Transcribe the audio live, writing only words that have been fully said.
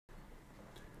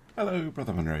Hello,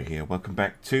 Brother Monroe here. Welcome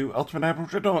back to Ultimate Admiral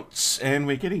Dreadnoughts, and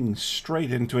we're getting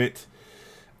straight into it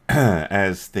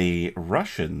as the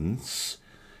Russians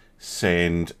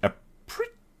send a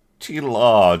pretty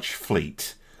large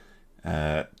fleet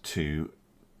to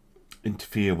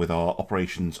interfere with our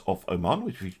operations off Oman,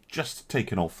 which we've just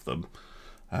taken off them.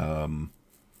 Would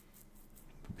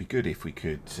be good if we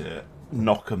could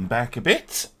knock them back a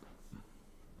bit.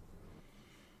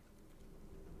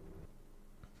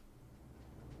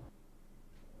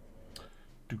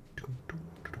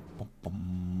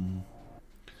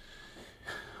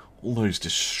 All those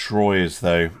destroyers,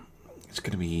 though, it's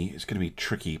gonna be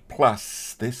tricky.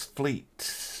 Plus, this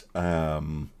fleet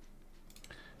might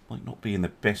not be in the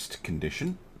best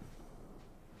condition.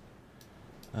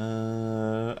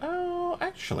 Oh,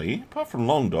 actually, apart from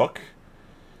Longdock,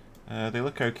 they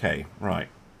look okay. Right.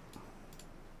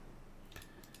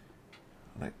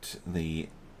 Let the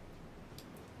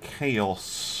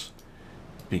chaos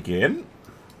begin.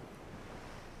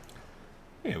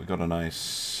 Yeah, we've got a nice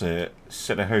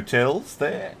set of hotels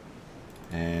there.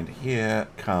 And here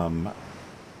come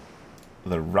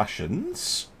the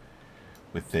Russians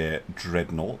with their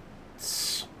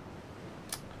dreadnoughts.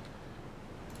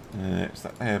 Is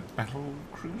that their battle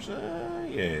cruiser?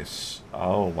 Yes.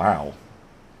 Oh, wow.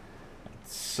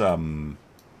 It's a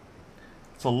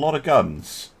lot of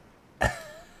guns.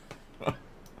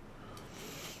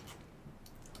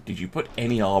 Did you put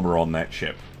any armor on that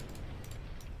ship?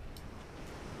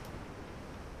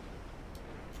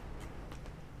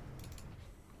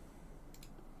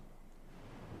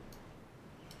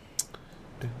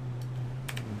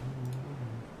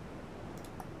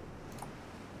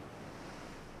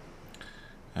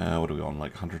 What are we on,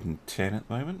 like 110 at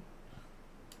the moment?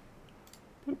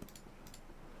 Boop.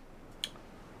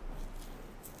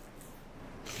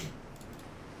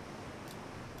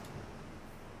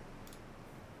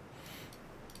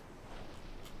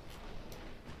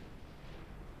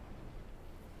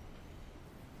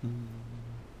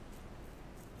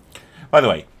 By the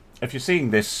way, if you're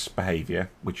seeing this behaviour,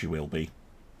 which you will be,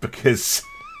 because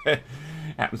it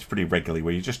happens pretty regularly,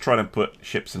 where you're just trying to put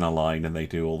ships in a line and they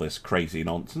do all this crazy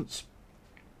nonsense.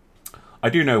 I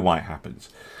do know why it happens.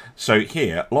 So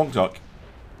here, Longdock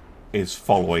is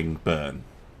following Burn.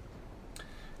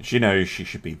 She knows she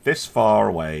should be this far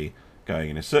away,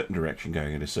 going in a certain direction,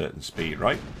 going at a certain speed,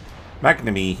 right?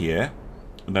 Magnamy here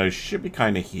knows she should be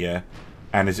kind of here,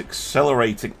 and is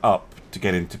accelerating up to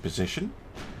get into position.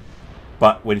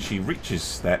 But when she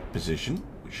reaches that position,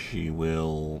 which she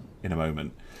will in a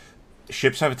moment,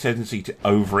 ships have a tendency to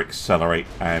over-accelerate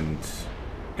and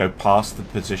go past the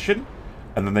position,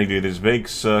 and then they do this big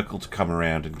circle to come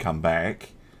around and come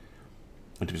back.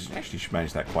 Actually, she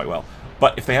managed that quite well.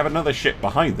 But if they have another ship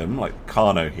behind them, like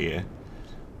Carno here,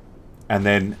 and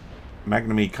then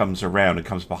Magnamy comes around and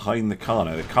comes behind the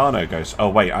Carno goes, oh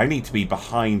wait, I need to be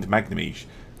behind Magnamy.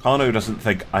 Carno doesn't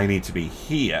think I need to be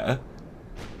here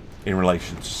in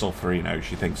relation to Solferino.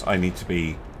 She thinks I need to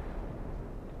be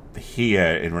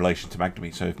here in relation to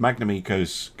Magnamy. So if Magnamy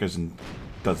goes and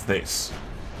does this,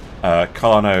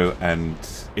 Carno and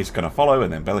is going to follow,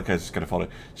 and then Bellicose is going to follow.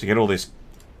 So you get all this.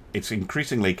 It's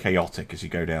increasingly chaotic as you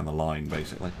go down the line,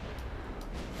 basically.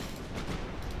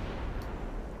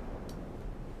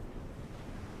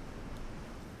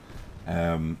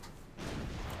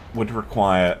 Would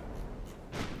require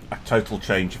a total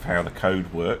change of how the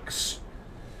code works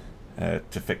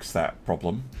to fix that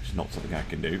problem, which is not something I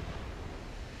can do.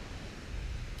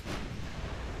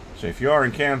 So if you are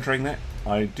encountering that,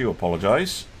 I do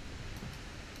apologise.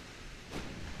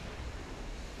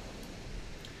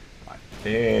 Right,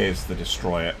 there's the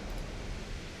destroyer.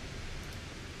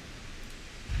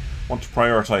 Want to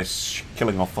prioritise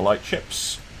killing off the light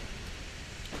ships.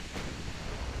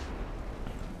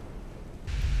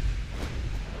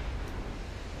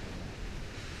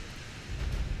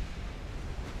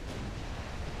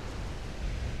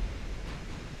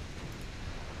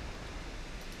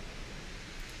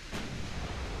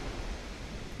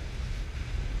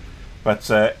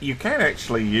 But you can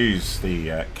actually use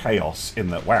the chaos in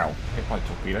the... Wow, hit by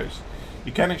torpedoes.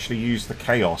 You can actually use the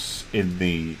chaos in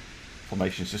the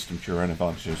formation system to your own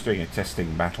advantage. I was doing a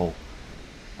testing battle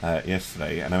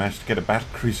yesterday, and I managed to get a battle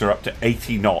cruiser up to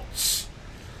 80 knots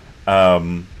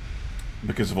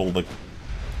because of all the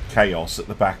chaos at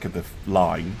the back of the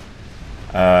line.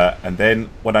 And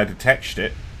then when I detached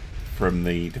it from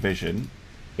the division,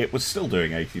 it was still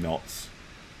doing 80 knots,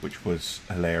 which was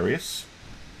hilarious.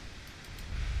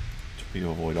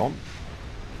 Torpedo avoid on.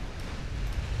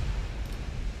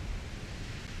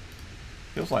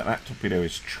 Feels like that torpedo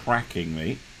is tracking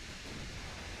me,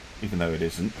 even though it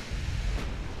isn't.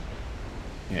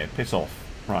 Yeah, piss off.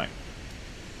 Right.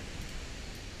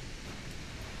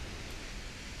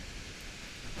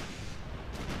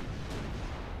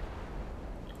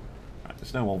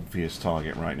 There's no obvious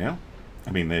target right now.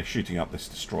 I mean, they're shooting up this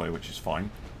destroyer, which is fine.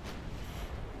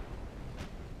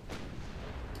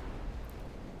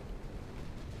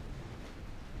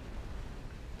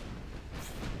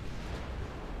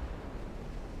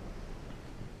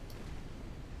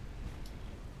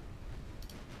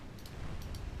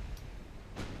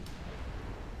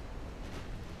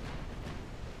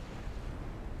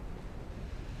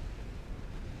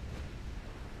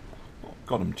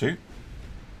 Got him too.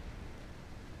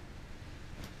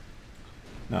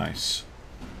 Nice.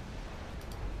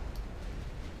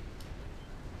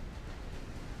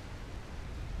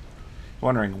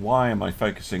 Wondering why am I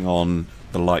focusing on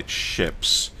the light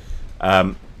ships?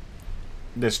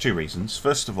 There's two reasons.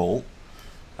 First of all,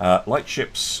 light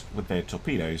ships with their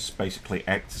torpedoes basically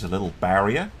act as a little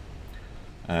barrier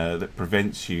that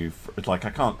prevents you. Like, I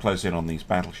can't close in on these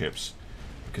battleships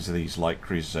because of these light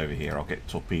cruisers over here. I'll get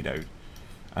torpedoed,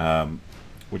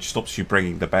 which stops you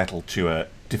bringing the battle to a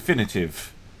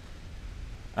definitive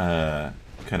kind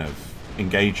of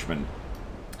engagement.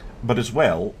 But as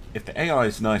well, if the AI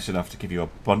is nice enough to give you a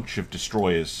bunch of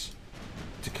destroyers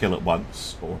to kill at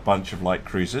once, or a bunch of light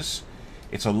cruisers,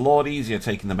 it's a lot easier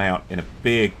taking them out in a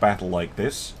big battle like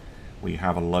this, where you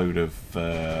have a load of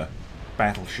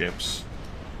battleships,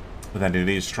 than it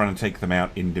is trying to take them out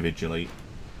individually,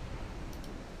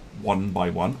 one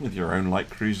by one, with your own light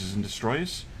cruisers and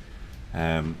destroyers.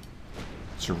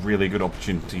 It's a really good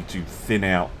opportunity to thin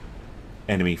out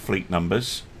enemy fleet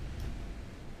numbers.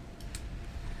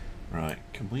 Right,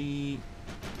 can we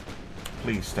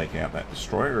please take out that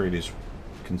destroyer? It is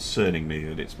concerning me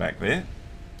that it's back there.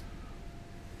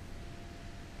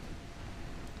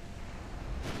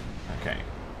 Okay.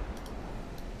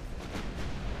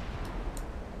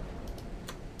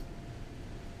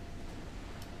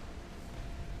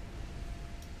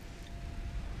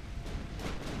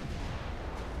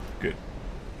 Good.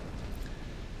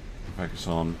 Focus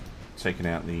on taking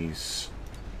out these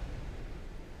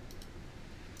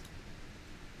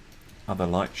other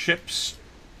light ships.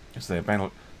 As their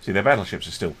their battleships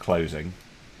are still closing.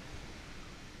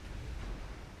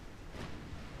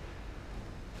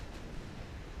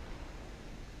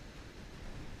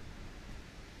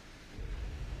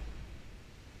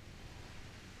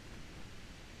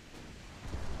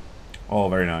 Oh,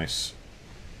 very nice.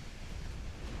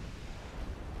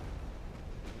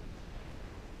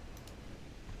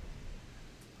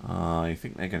 I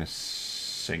think they're going to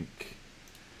sink.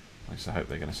 At least I hope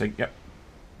they're going to sink. Yep.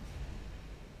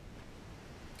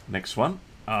 Next one.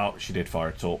 Oh, she did fire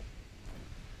a torp.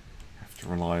 Have to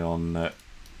rely on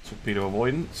torpedo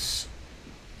avoidance.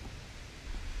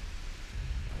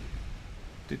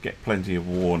 Did get plenty of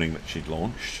warning that she'd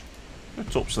launched.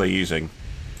 What torps are they using?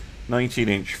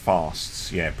 19-inch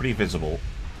fasts. Yeah, pretty visible.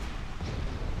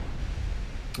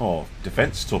 Oh,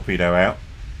 defense torpedo out.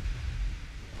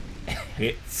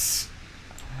 Hits.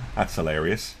 That's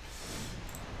hilarious.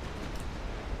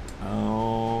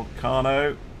 Oh,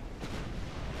 Carno.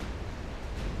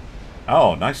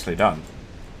 Oh, nicely done.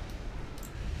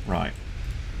 Right.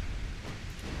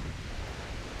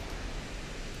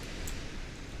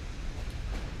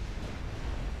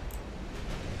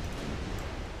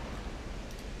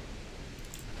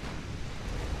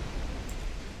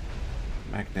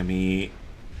 Magnamy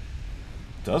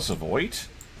does avoid.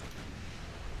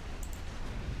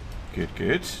 Good,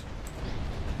 good.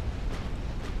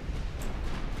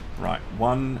 Right,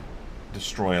 one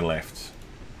destroyer left.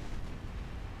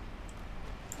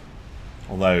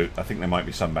 Although, I think there might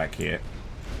be some back here.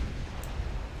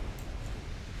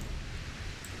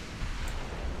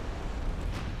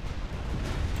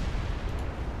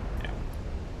 Yeah.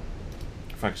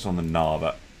 Focus on the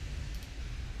Narva.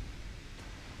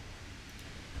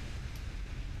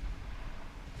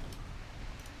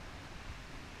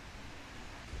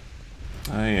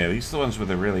 Oh yeah, these are the ones with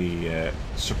the really,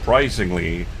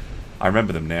 surprisingly... I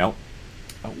remember them now.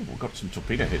 Oh, we've got some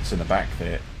torpedo hits in the back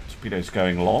there. Torpedoes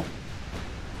going long.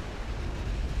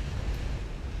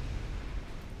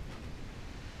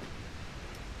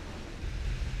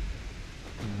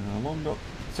 Long got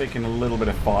taking a little bit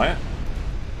of fire.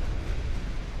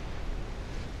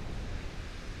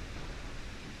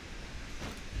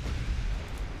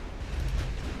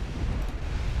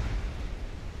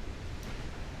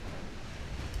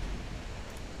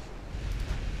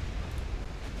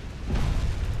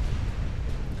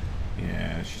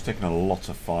 She's taking a lot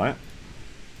of fire.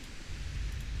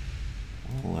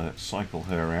 We'll cycle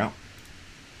her out.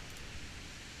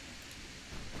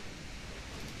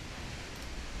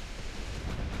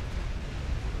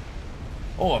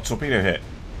 Oh, a torpedo hit.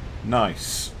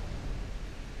 Nice.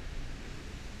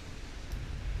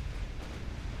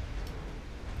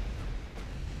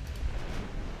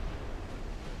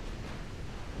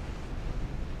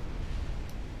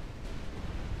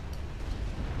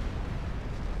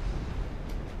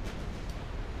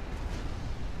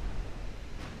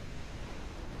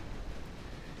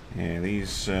 Yeah,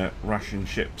 these Russian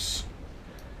ships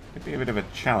could be a bit of a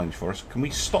challenge for us. Can we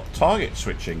stop target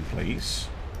switching, please?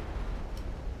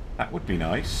 That would be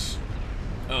nice.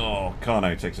 Oh,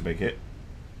 Carno takes a big hit.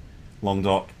 Long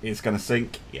dock is going to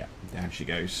sink. Yeah, down she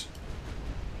goes.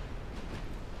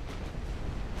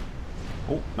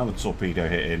 Oh, another torpedo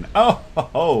hit in.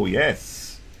 Oh,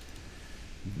 yes.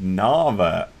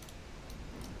 Narva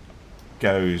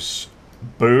goes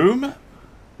boom.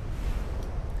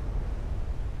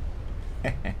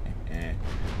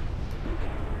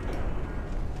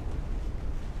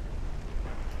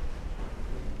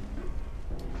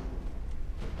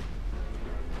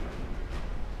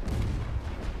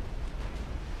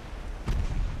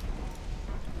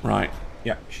 Right,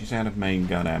 yeah, she's out of main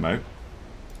gun ammo.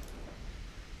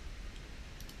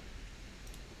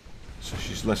 So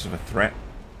she's less of a threat.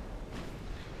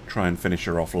 Try and finish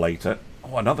her off later.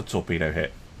 Oh, another torpedo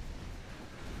hit.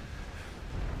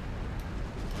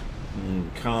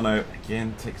 Carno,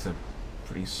 again, takes a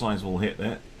pretty sizable hit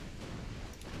there.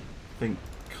 I think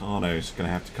Carno's going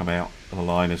to have to come out of the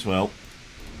line as well.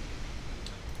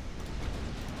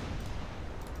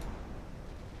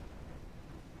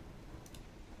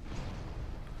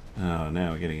 Oh,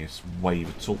 now we're getting this wave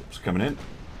of torps coming in.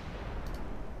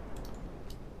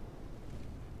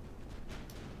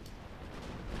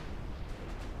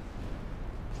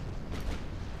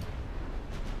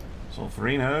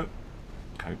 Solferino,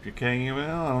 hope you're getting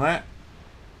well on that.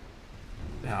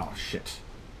 Oh, shit.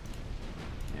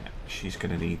 Yeah, she's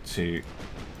going to need to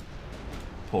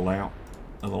pull out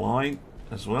of the line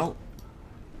as well.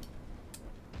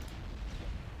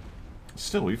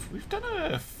 Still, we've done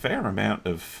a fair amount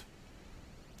of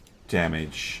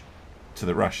damage to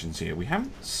the Russians here. We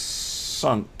haven't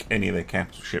sunk any of their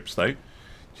capital ships, though,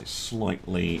 which is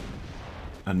slightly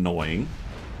annoying.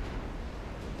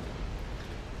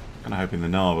 Kind of hoping the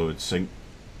Narva would sink.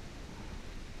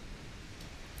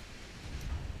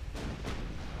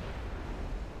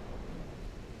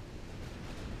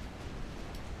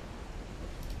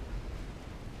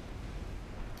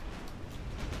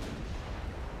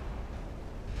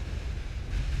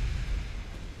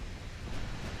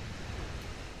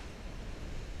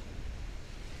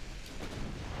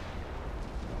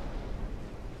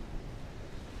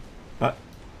 But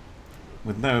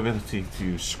with no ability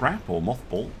to scrap or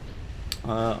mothball,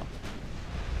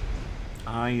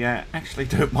 I actually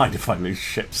don't mind if I lose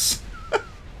ships.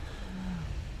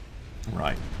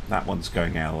 Right, that one's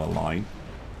going out of the line.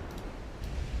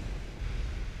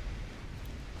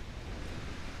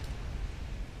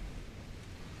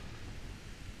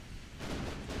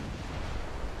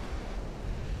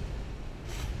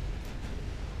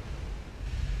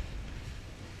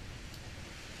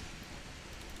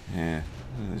 Yeah,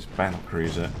 this battle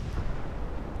cruiser.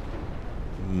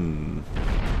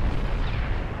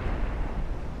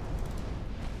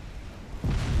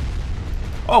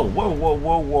 Oh,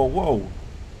 whoa.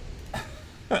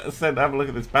 I said have a look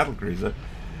at this battle cruiser.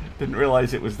 Didn't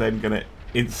realise it was then going to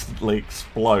instantly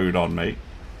explode on me.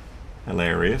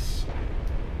 Hilarious.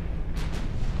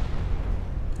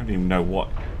 I don't even know what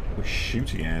was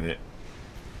shooting at it.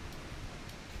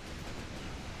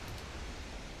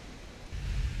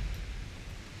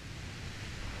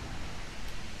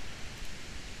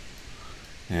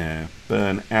 Yeah,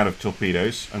 burn out of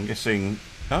torpedoes. I'm guessing...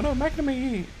 Oh no,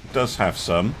 Magnum does have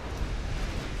some.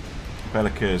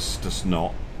 Bellicus does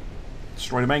not.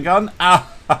 Destroy the main gun.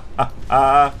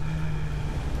 Ah!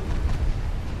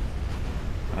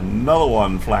 Another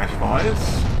one flash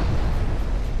fires.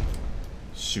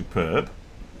 Superb.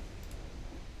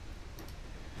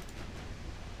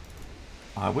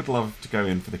 I would love to go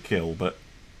in for the kill, but...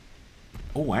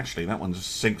 Oh, actually, that one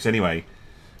just sinks anyway.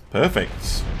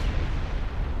 Perfect.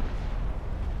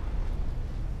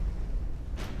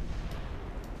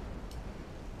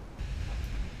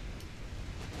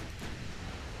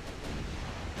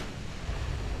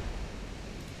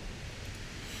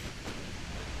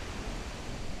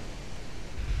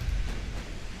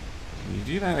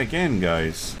 Do that again,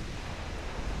 guys.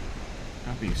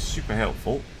 That'd be super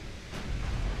helpful.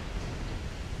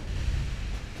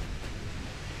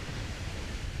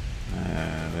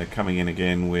 They're coming in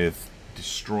again with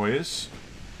destroyers.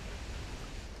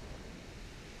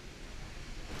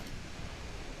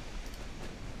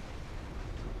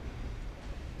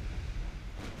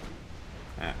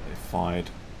 fired.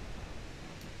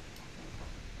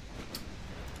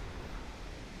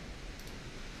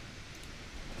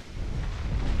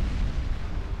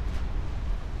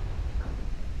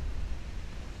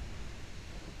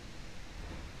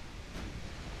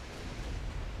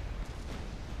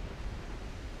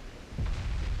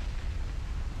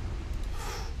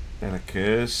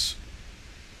 Bellicers.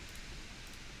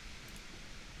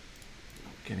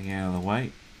 Getting out of the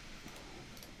way.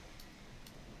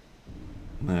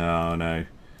 No, no.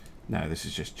 No, this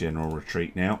is just general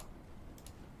retreat now.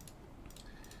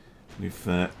 We've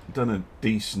done a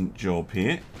decent job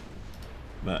here.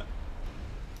 But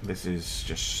this is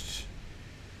just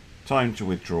time to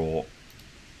withdraw.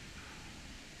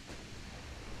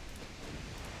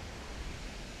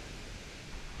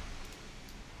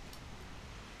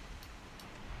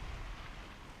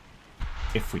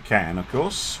 If we can, of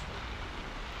course.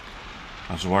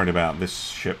 I was worried about this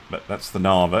ship, but that's the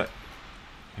Nava,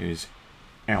 who's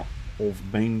out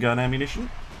of main gun ammunition.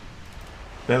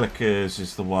 Bellicers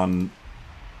is the one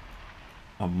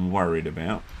I'm worried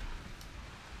about.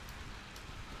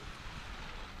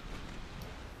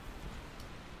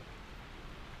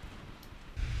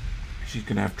 She's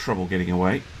going to have trouble getting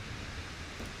away.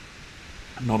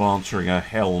 I'm not answering her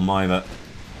helm either.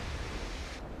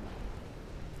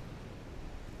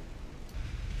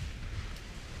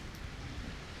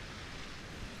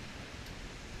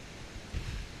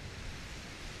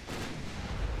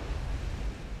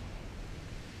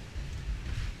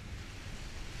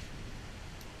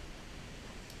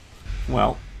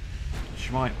 Well,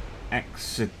 she might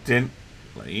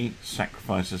accidentally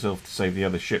sacrifice herself to save the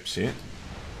other ships here.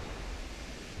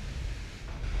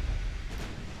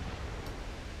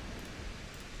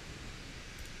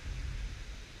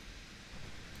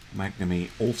 Magnamy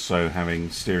also having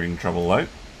steering trouble though.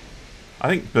 I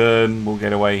think Burn will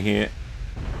get away here.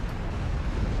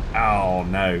 Oh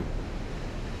no.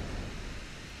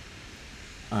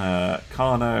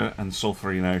 Carno and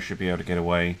Solferino should be able to get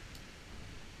away.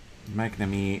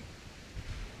 Magnamy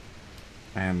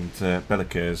and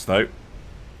Bellicers, though,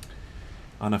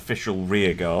 unofficial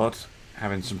rearguard,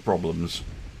 having some problems.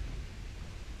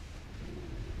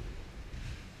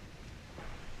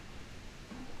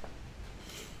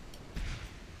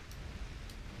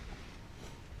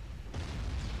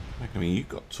 Magnamy, you've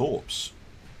got torps.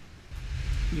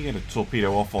 You get a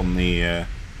torpedo off on the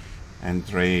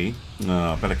Adrien.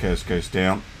 No, Bellicers goes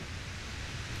down.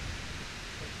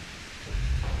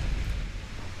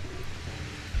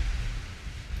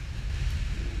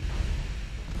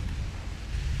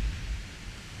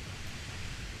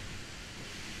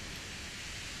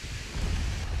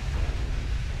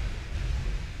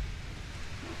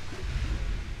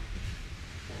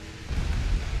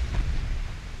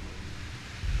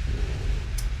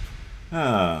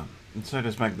 And so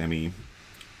does Magnamy.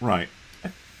 Right. I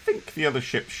think the other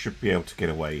ships should be able to get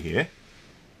away here.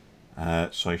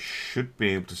 So I should be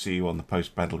able to see you on the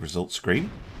post-battle results screen.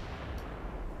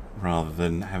 Rather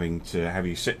than having to have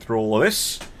you sit through all of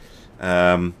this.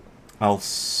 I'll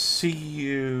see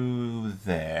you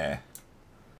there.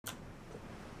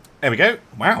 There we go.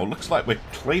 Wow, looks like we're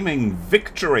claiming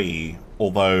victory.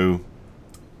 Although...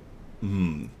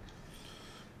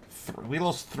 we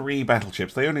lost 3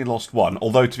 battleships. They only lost 1.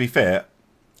 Although, to be fair,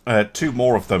 2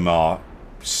 more of them are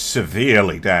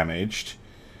severely damaged.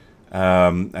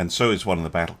 And so is one of the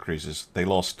battle cruisers. They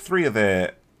lost 3 of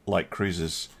their light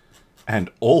cruisers and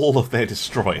all of their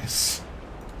destroyers.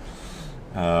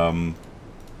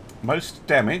 Most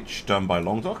damage done by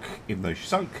Longdock, even though she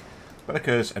sunk.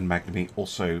 Bellicers and Magnamy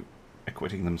also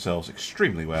acquitting themselves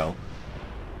extremely well.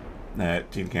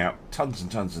 Dealing out tons and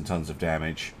tons and tons of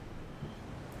damage.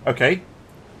 Okay.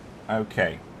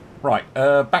 Okay. Right,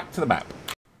 back to the map.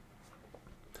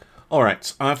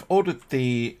 Alright, I've ordered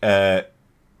the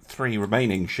 3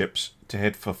 remaining ships to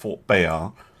head for Fort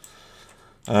Bayard.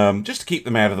 Just to keep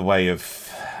them out of the way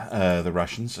of the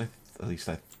Russians. At least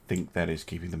I think that is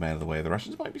keeping them out of the way of the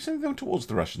Russians. Might be sending them towards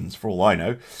the Russians, for all I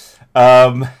know.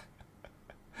 At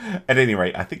any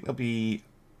rate, I think there'll be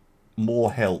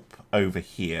more help over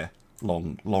here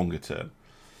longer term.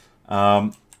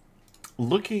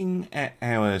 Looking at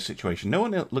our situation, no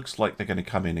one looks like they're going to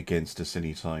come in against us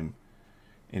anytime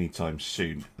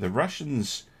soon. The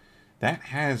Russians, that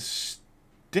has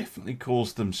definitely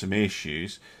caused them some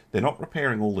issues. They're not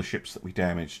repairing all the ships that we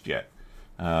damaged yet.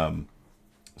 So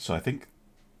I think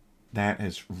that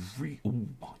has oh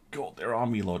my god, their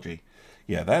army logi.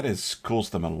 Yeah, that has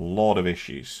caused them a lot of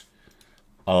issues.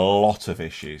 A lot of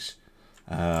issues.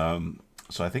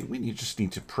 So I think we just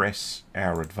need to press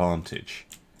our advantage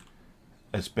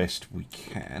as best we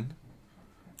can.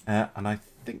 And I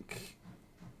think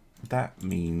that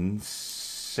means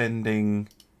sending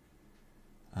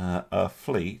a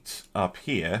fleet up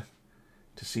here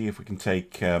to see if we can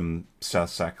take South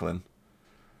Sakhalin.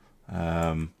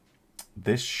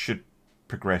 This should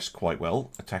progress quite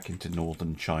well. Attack into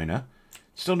northern China.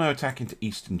 Still no attack into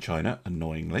eastern China,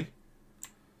 annoyingly.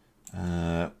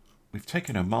 We've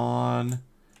taken Oman.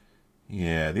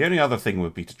 Yeah, the only other thing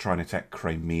would be to try and attack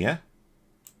Crimea.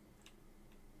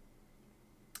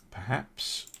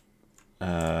 Perhaps.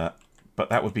 But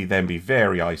that would then be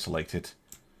very isolated.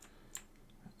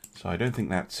 So I don't think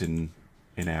that's in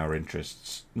our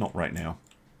interests. Not right now.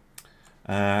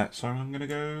 So I'm going to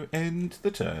go end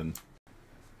the turn.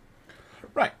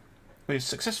 Right. We've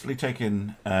successfully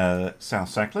taken South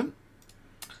Sakhalin.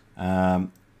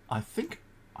 I think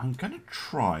I'm going to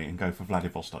try and go for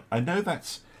Vladivostok. I know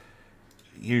that's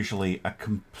usually a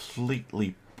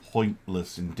completely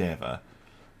pointless endeavour,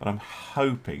 but I'm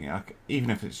hoping, even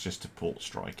if it's just to port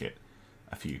strike it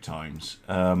a few times,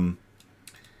 I'm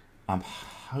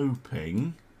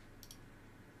hoping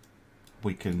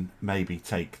we can maybe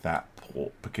take that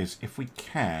port, because if we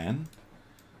can,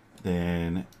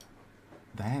 then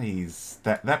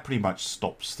that pretty much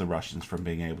stops the Russians from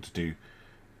being able to do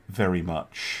very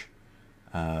much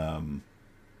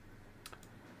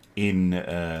in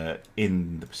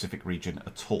the Pacific region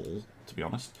at all, to be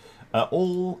honest.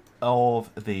 All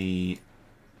of the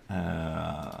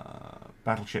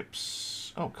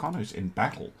battleships... Oh, Kano's in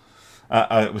battle.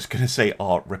 I was going to say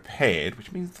are repaired,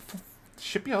 which means the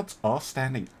shipyards are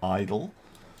standing idle.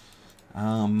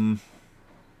 I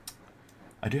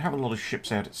do have a lot of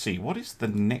ships out at sea. What is the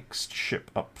next ship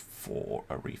up for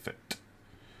a refit?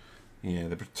 Yeah,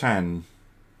 the Bretagne.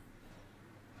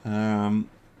 I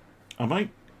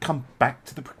might come back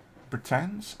to the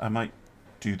Bretagnes. I might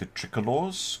do the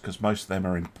Tricolores, because most of them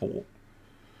are in port.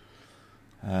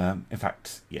 In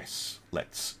fact, yes,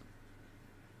 let's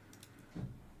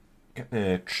get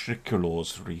the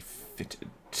Tricolores refitted.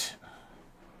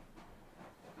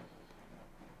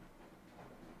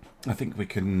 I think we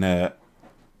can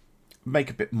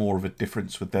make a bit more of a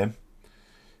difference with them.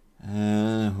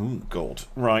 Oh, God.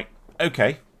 Right,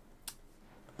 okay.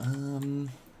 Something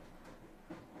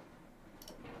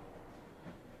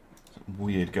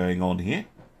weird going on here.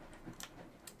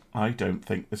 I don't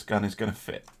think this gun is going to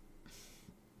fit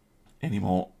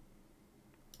anymore.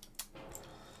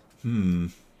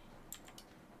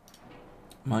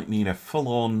 Might need a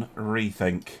full-on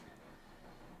rethink.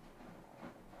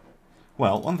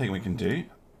 Well, one thing we can do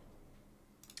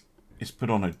is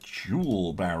put on a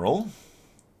dual barrel.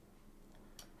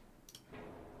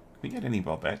 Can we get any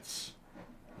barbettes?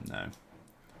 No.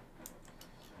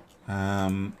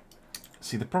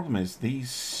 See, the problem is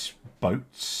these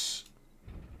boats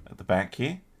at the back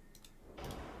here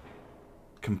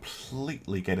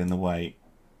completely get in the way.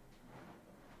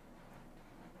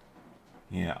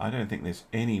 Yeah, I don't think there's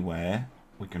anywhere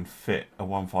we can fit a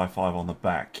 155 on the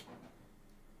back.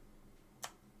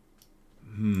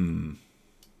 I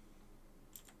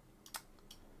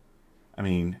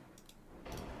mean,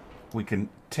 we can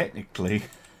technically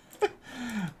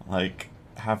like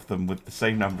have them with the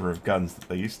same number of guns that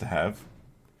they used to have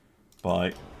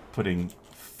by putting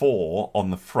 4 on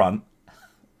the front.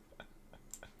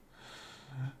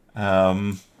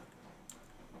 And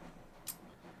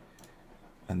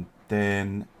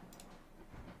then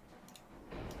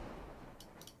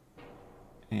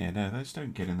yeah, no, those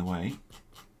don't get in the way.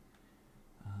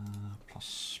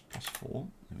 Plus 4,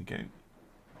 there we go.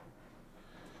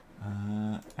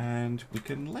 And we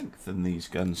can lengthen these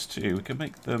guns too. We can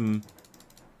make them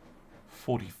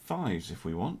 45s if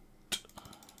we want.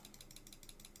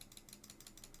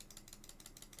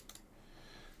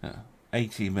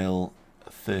 80mm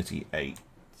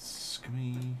 38s. Can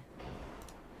we...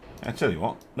 I tell you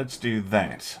what, let's do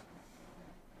that.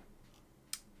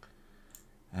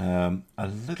 A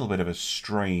little bit of a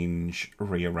strange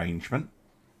rearrangement.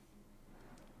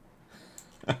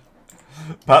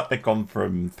 But they've gone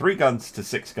from 3 guns to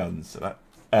 6 guns. So that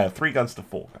 3 guns to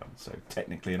 4 guns. So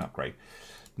technically an upgrade.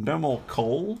 No more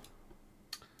coal.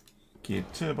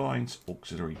 Geared turbines.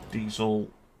 Auxiliary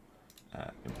diesel.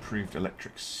 Improved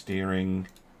electric steering.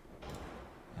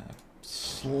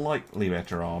 Slightly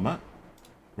better armour.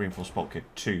 Reinforced bulkhead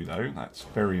 2 though. That's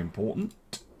very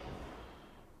important.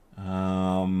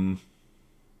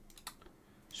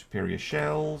 Superior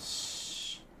shells.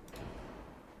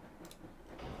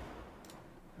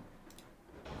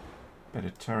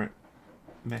 Better turret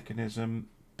mechanism.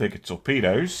 Bigger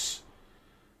torpedoes.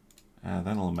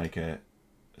 That'll make a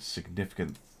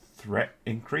significant threat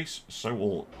increase. So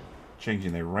will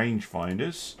changing their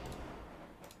rangefinders.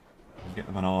 We'll get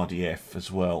them an RDF as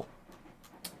well.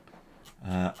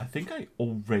 I think I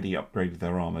already upgraded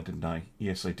their armour, didn't I?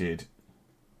 Yes, I did.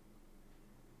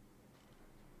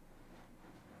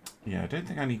 Yeah, I don't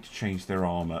think I need to change their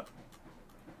armour.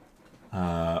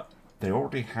 They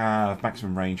already have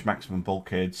maximum range, maximum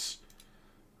bulkheads.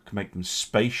 I can make them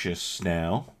spacious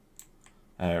now.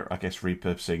 I guess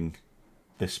repurposing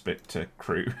this bit to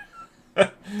crew.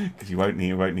 Because you won't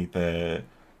need the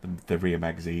rear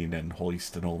magazine and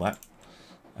hoist and all that.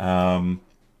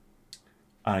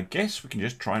 I guess we can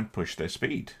just try and push their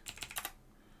speed.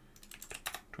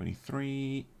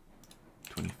 23,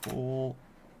 24,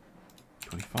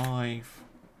 25,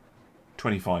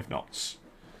 25 knots.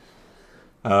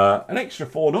 An extra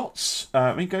 4 knots.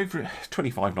 I mean, going for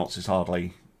 25 knots is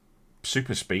hardly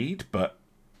super speed, but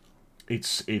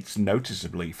it's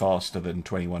noticeably faster than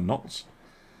 21 knots.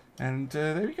 And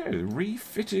there we go,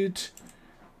 refitted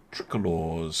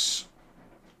tricolores.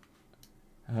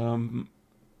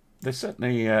 They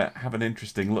certainly have an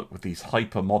interesting look with these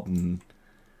hyper-modern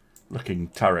looking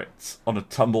turrets on a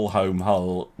tumble-home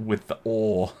hull with the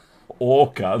ore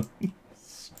guns.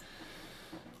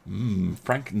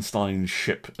 Frankenstein's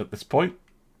ship at this point.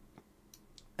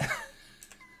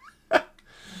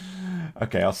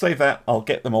 Okay, I'll save that. I'll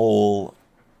get them all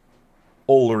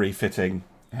refitting,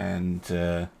 and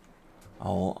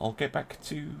I'll get back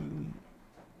to...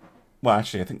 Well,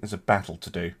 actually, I think there's a battle to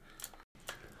do.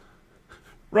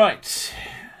 Right.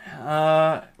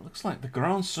 Looks like the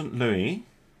Grand St. Louis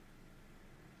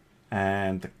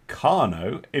and the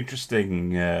Carno,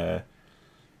 interesting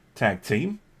tag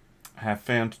team, have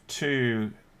found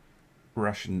 2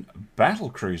 Russian battle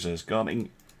cruisers guarding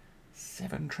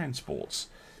 7 transports.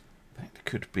 That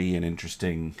could be an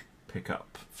interesting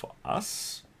pickup for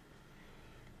us.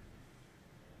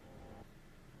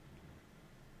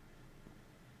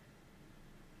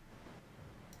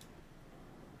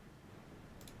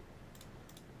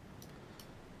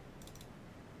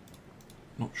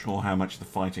 Not sure how much the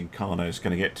fighting Carno is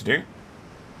going to get to do.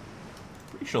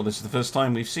 Pretty sure this is the first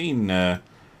time we've seen the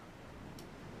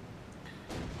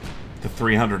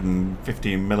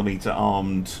 350mm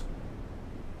armed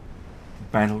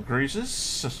battle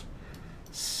cruisers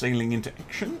sailing into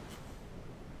action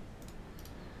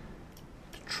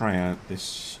to try out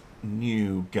this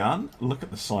new gun. Look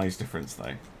at the size difference,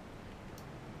 though.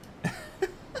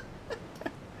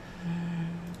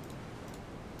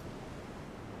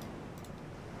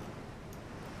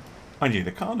 Mind you,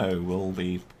 the Carno will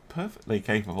be perfectly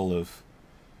capable of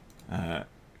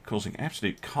causing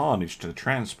absolute carnage to the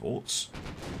transports.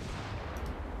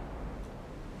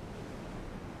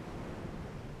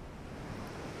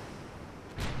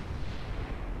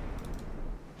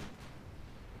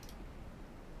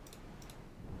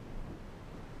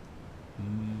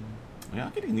 We are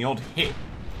getting the odd hit,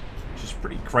 which is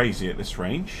pretty crazy at this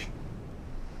range.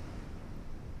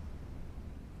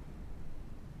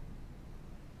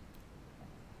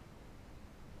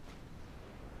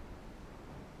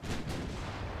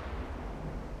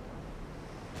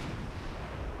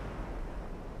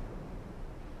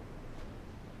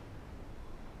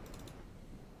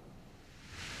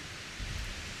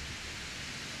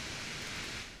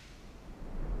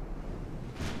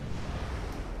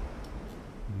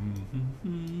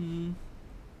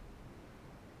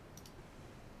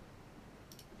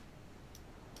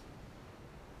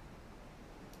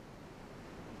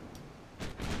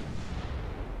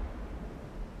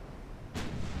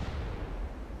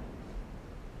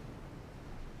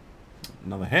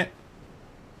 Another hit.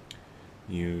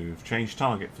 You've changed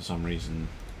target for some reason.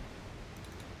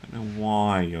 I don't know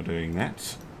why you're doing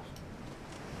that.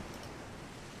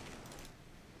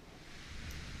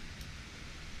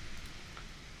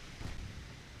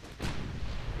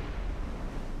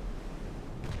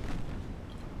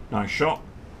 Nice shot.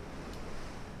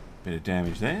 Bit of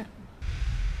damage there.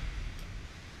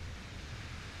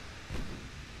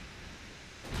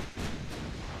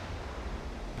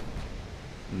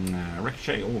 Nah,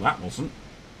 ricochet. Oh, that wasn't.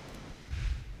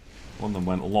 One of them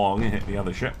went long and hit the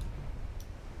other ship.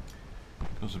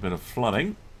 Caused a bit of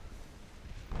flooding.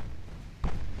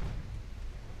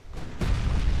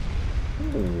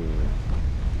 Ooh.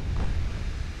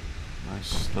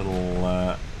 Nice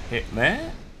little hit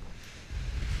there.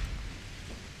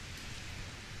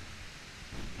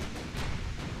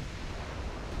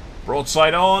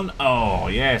 Broadside on. Oh,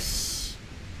 yes.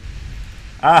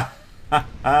 Ah, ha,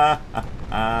 ha, ha,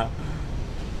 ha.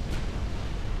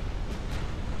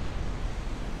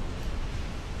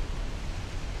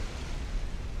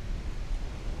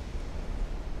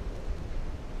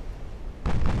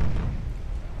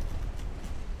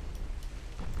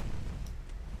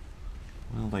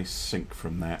 Will they sink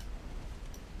from that?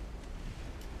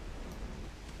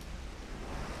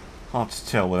 Hard to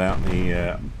tell without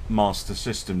the Master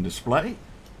System display.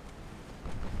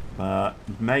 But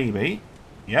maybe.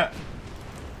 Yep.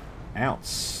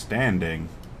 Outstanding.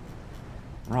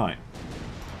 Right.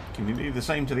 Can you do the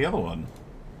same to the other one?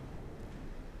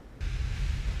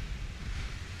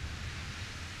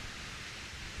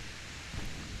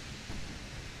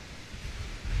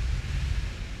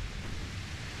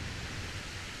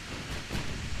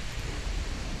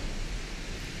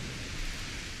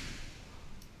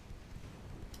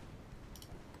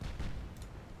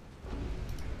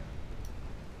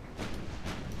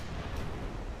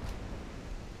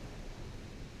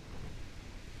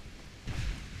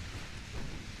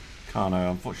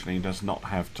 Carno, unfortunately, does not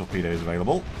have torpedoes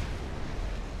available.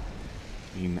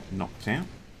 Been knocked out.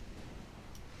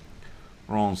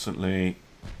 Recently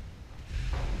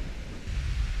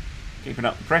keeping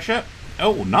up the pressure.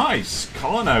 Oh, nice!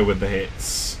 Carno with the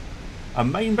hits. A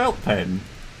main belt pen.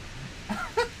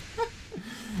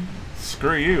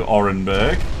 Screw you,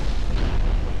 Orenburg.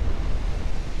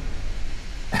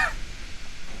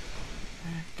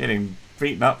 Getting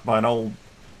beaten up by an old...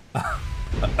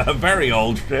 a very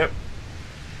old ship.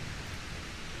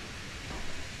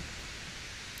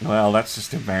 Well, that's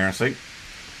just embarrassing.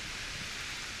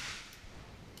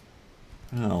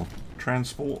 Well,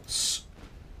 transports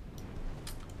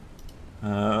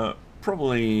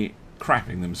probably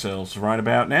crapping themselves right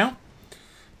about now.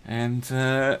 And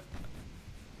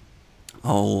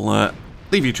I'll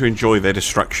leave you to enjoy their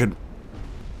destruction.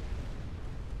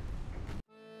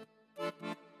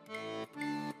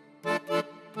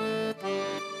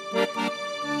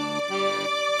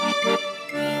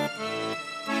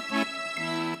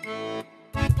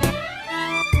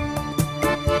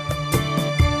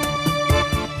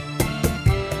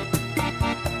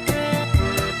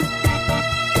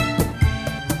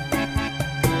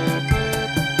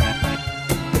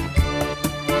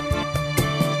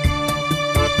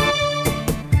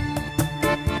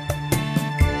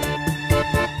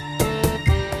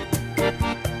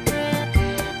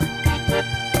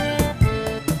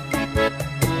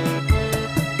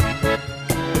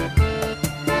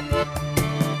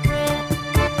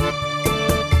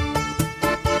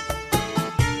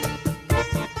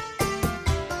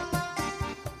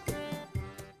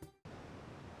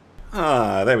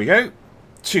 There we go.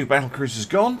 2 battlecruisers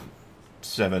gone.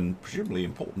 7 presumably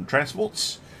important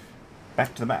transports.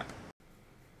 Back to the map.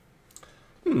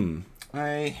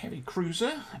 A heavy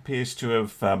cruiser appears to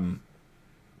have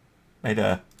made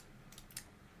a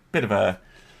bit of a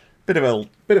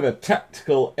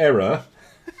tactical error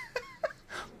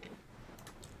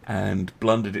and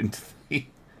blundered into the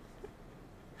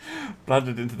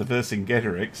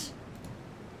Vercingetorix.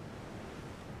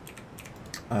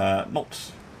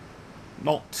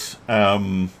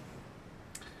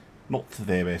 Not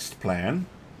their best plan.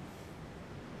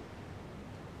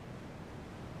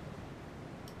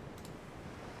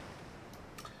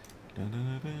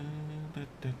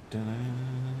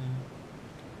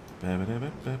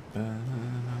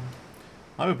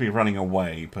 I would be running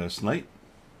away, personally.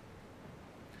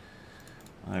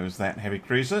 I was that heavy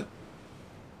cruiser.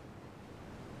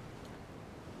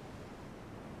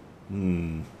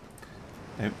 Don't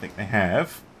think they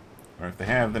have. Or if they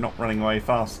have, they're not running away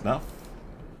fast enough.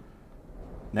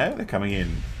 No, they're coming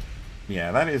in.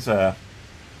 Yeah, that is a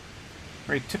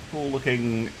very typical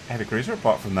looking heavy cruiser,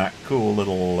 apart from that cool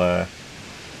little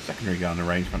secondary gun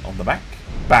arrangement on the back.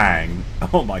 Bang!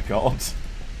 Oh my god.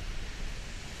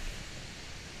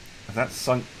 That's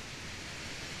sunk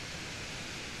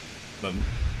them.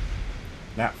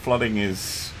 That flooding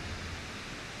is,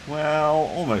 well,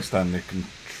 almost under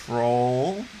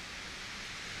control.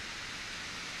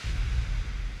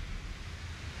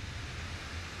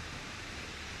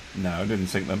 No, didn't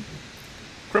sink them.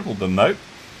 Crippled them, though.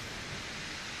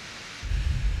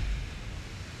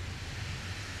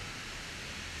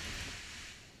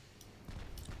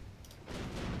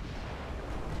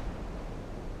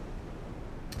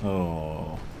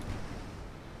 Oh.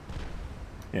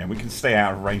 Yeah, we can stay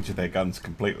out of range of their guns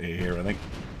completely here, I think.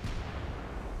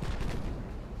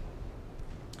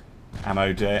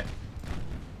 Ammo debt.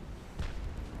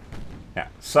 Yeah,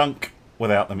 sunk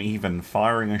without them even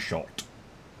firing a shot.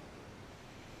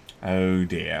 Oh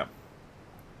dear.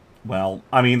 Well,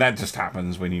 I mean, that just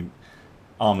happens when you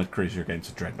armoured cruiser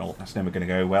against a Dreadnought. That's never going to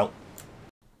go well.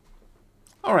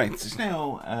 Alright, it's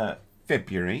now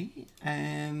February,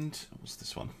 and what's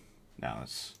this one? No,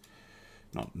 it's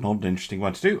not an interesting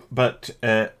one to do, but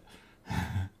the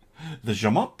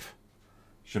Gemapes?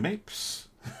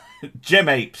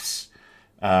 Gemapes.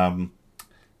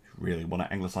 Really want to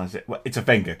anglicise it. Well, it's a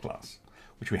Vendar class,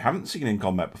 which we haven't seen in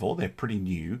combat before. They're pretty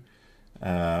new.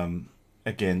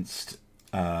 against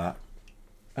an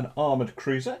armoured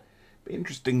cruiser. Be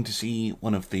interesting to see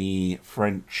one of the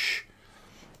French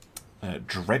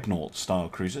Dreadnought style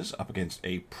cruisers up against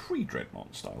a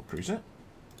pre-Dreadnought style cruiser.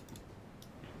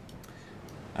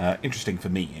 Interesting for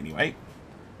me anyway.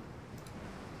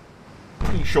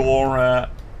 Pretty sure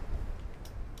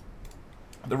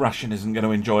the Russian isn't going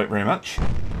to enjoy it very much.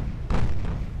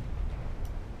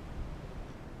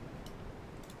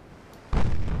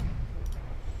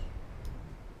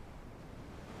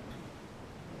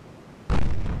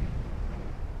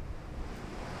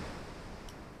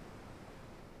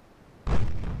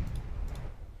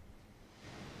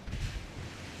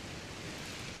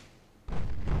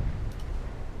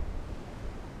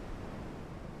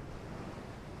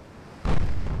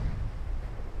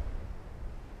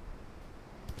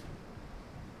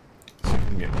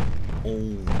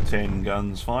 All 10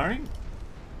 guns firing.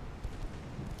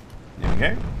 There we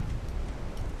go.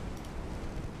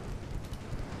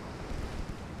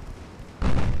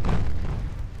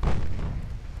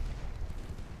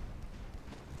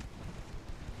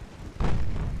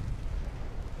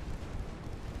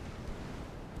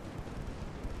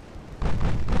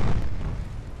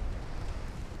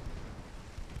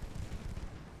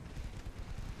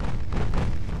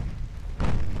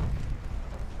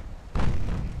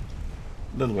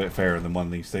 A little bit fairer than one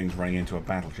of these things running into a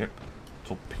battleship.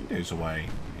 Torpedoes away.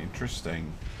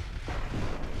 Interesting.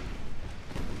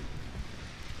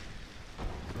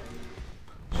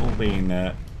 It's all been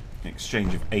an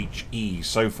exchange of HE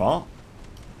so far.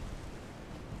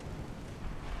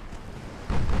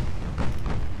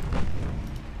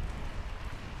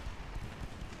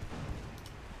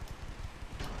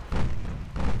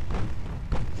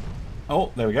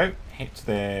 Oh, there we go. Hit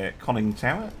their conning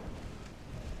tower.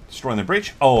 Destroying the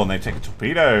bridge. Oh, and they take a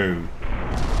torpedo.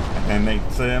 And then they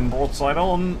turn broadside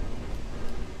on.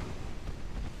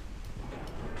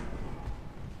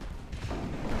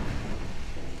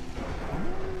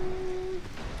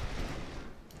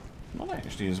 Not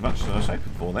actually as much as I was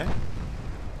hoping for there.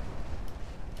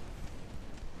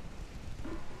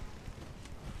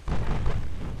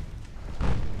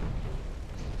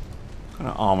 What kind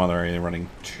of armour are they running?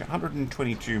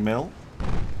 122 mil.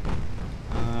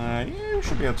 Yeah, we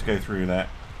should be able to go through that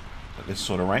at this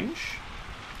sort of range.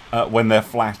 When they're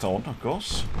flat on, of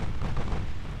course.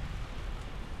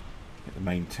 Get the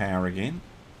main tower again.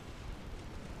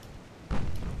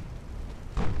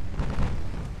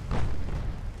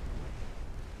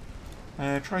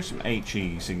 Try some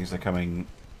HE, seeing as they're coming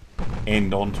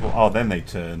end on to... Oh, then they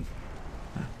turn.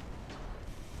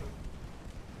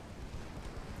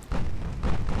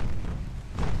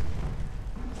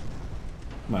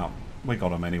 Well, we got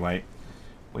them anyway,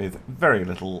 with very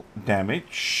little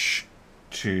damage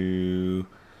to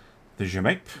the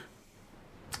Jemep.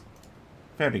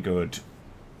 Very good.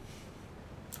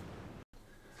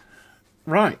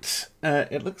 Right,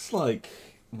 it looks like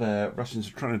the Russians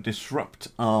are trying to disrupt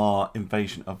our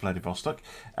invasion of Vladivostok.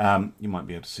 You might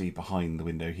be able to see behind the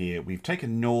window here. We've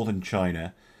taken northern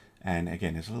China, and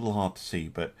again, it's a little hard to see,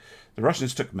 but the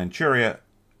Russians took Manchuria.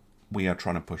 We are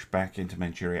trying to push back into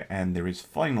Manchuria, and there is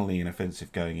finally an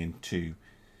offensive going into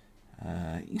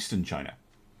eastern China.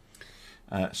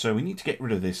 So we need to get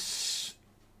rid of this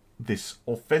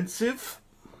offensive.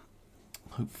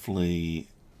 Hopefully,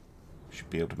 we should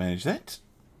be able to manage that.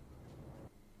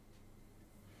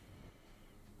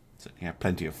 Certainly have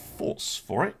plenty of force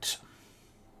for it.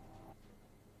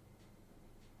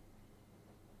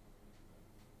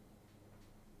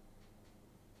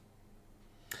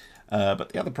 But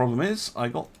the other problem is, I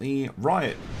got the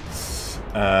Riot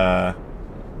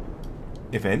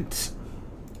event,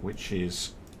 which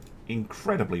is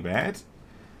incredibly bad,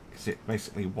 because it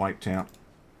basically wiped out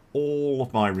all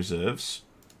of my reserves.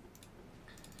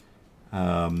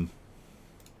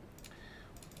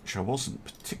 Which I wasn't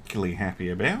particularly happy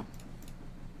about.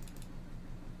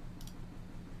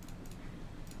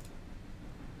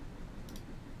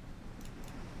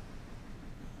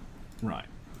 Right.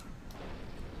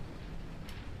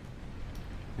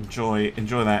 Enjoy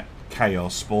that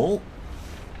chaos ball.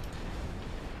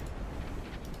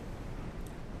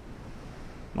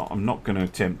 I'm not going to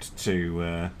attempt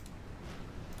to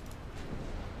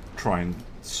try and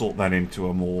sort that into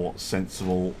a more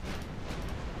sensible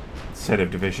set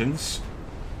of divisions.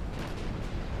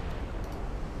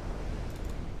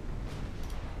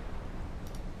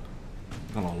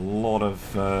 Got a lot of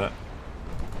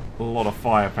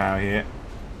firepower here.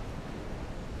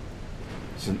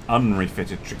 It's an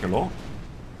unrefitted tricolor.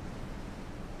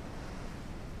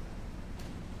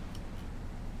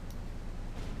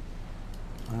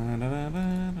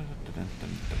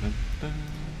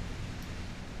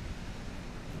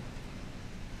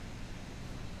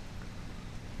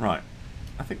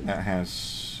 think that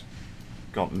has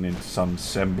gotten into some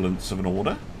semblance of an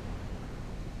order.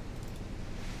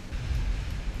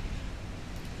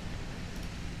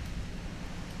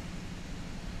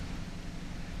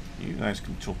 You guys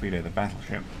can torpedo the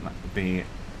battleship. That would be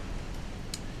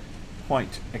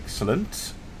quite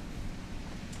excellent.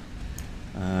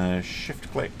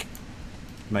 Shift click.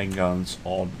 Main guns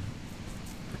on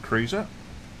the cruiser.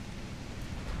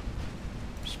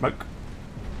 Smoke.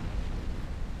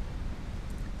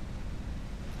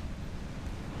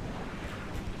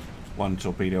 One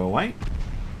torpedo away.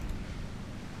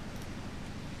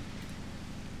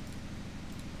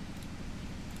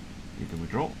 You can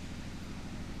withdraw.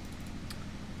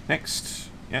 Next,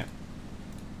 yeah,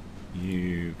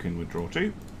 you can withdraw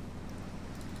too.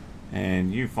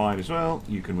 And you 5 as well,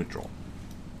 you can withdraw.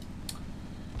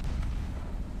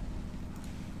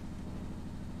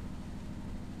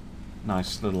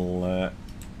 Nice little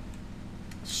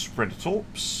spread of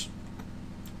torps.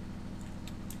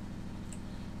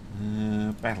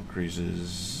 Battle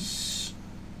cruisers.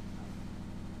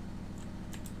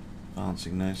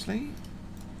 Advancing nicely.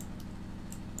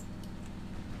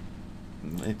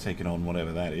 They're taking on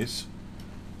whatever that is.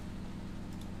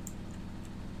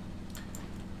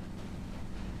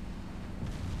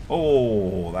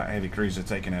 Oh, that heavy cruiser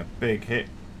taking a big hit.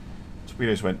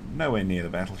 Torpedoes went nowhere near the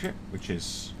battleship, which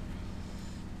is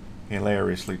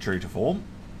hilariously true to form.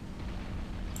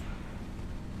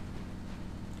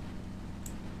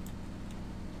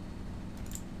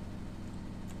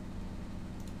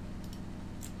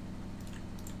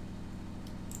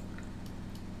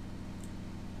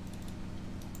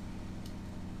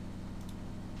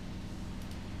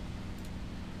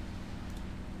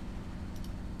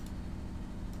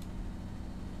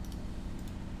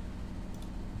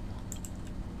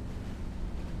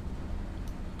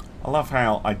 I love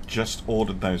how I just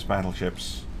ordered those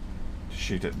battleships to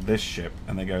shoot at this ship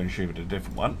and they go and shoot at a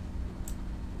different one.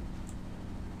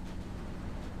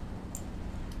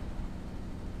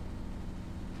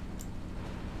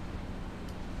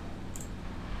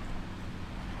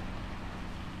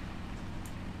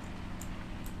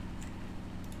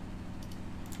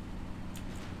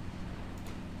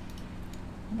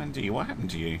 Andy, what happened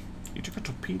to you? You took a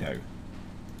torpedo.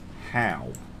 How?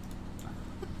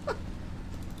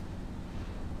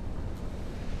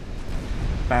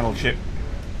 Battleship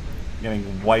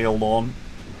getting wailed on.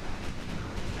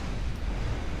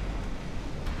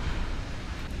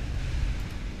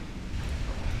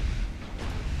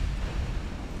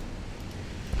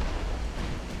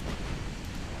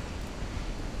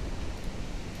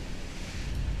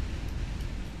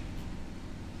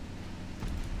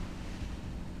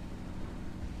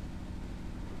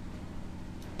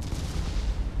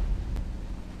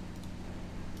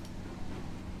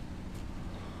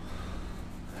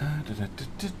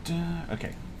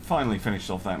 Okay, finally finished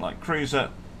off that light cruiser,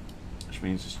 which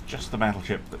means it's just the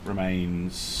battleship that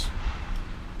remains.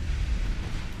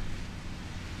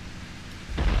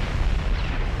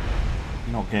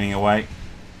 You're not getting away.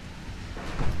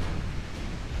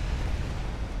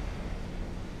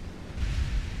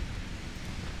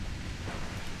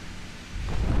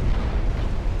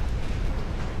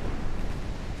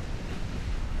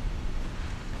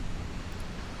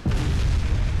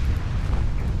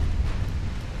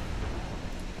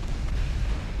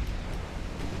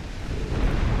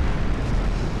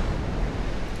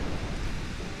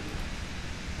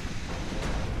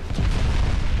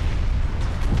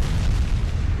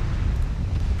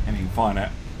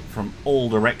 Fire from all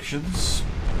directions.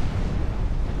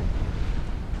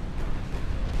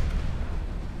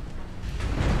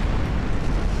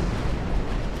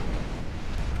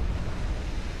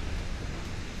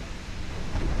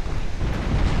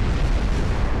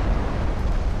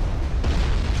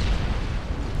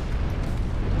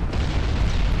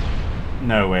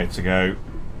 Nowhere to go.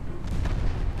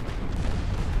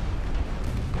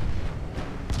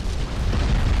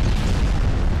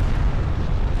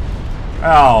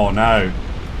 Oh no.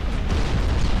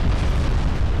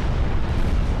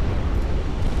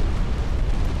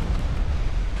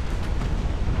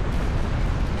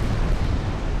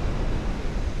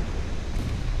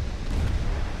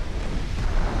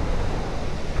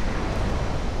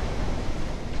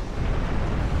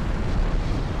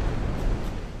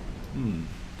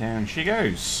 Down she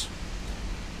goes.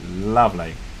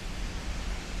 Lovely.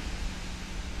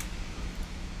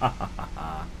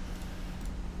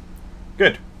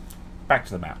 Good. Back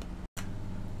to the map.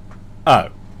 Oh,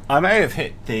 I may have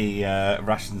hit the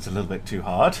Russians a little bit too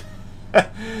hard.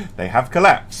 They have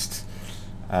collapsed.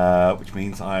 Which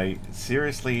means I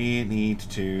seriously need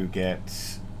to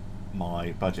get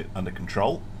my budget under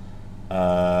control.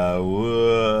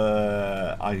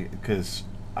 Because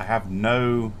I have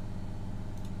no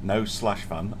slush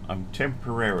fund. I'm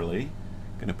temporarily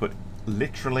going to put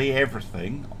literally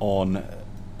everything on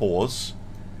pause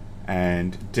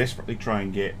and desperately try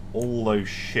and get all those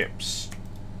ships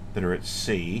that are at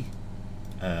sea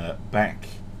back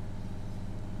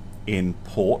in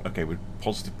port. Okay, with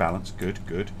positive balance. Good.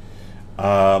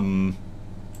 Yeah,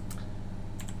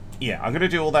 I'm going to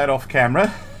do all that off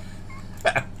camera.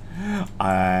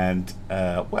 And,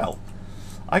 well,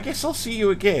 I guess I'll see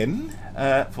you again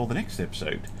for the next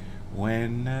episode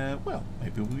when, well,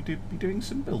 maybe we'll be doing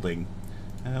some building.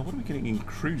 What are we getting in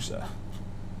cruiser?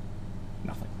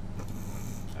 Nothing.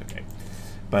 Okay.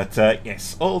 But,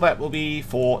 yes, all that will be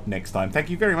for next time. Thank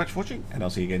you very much for watching, and I'll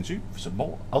see you again soon for some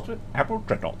more Ultimate Admiral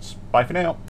Dreadnoughts. Bye for now.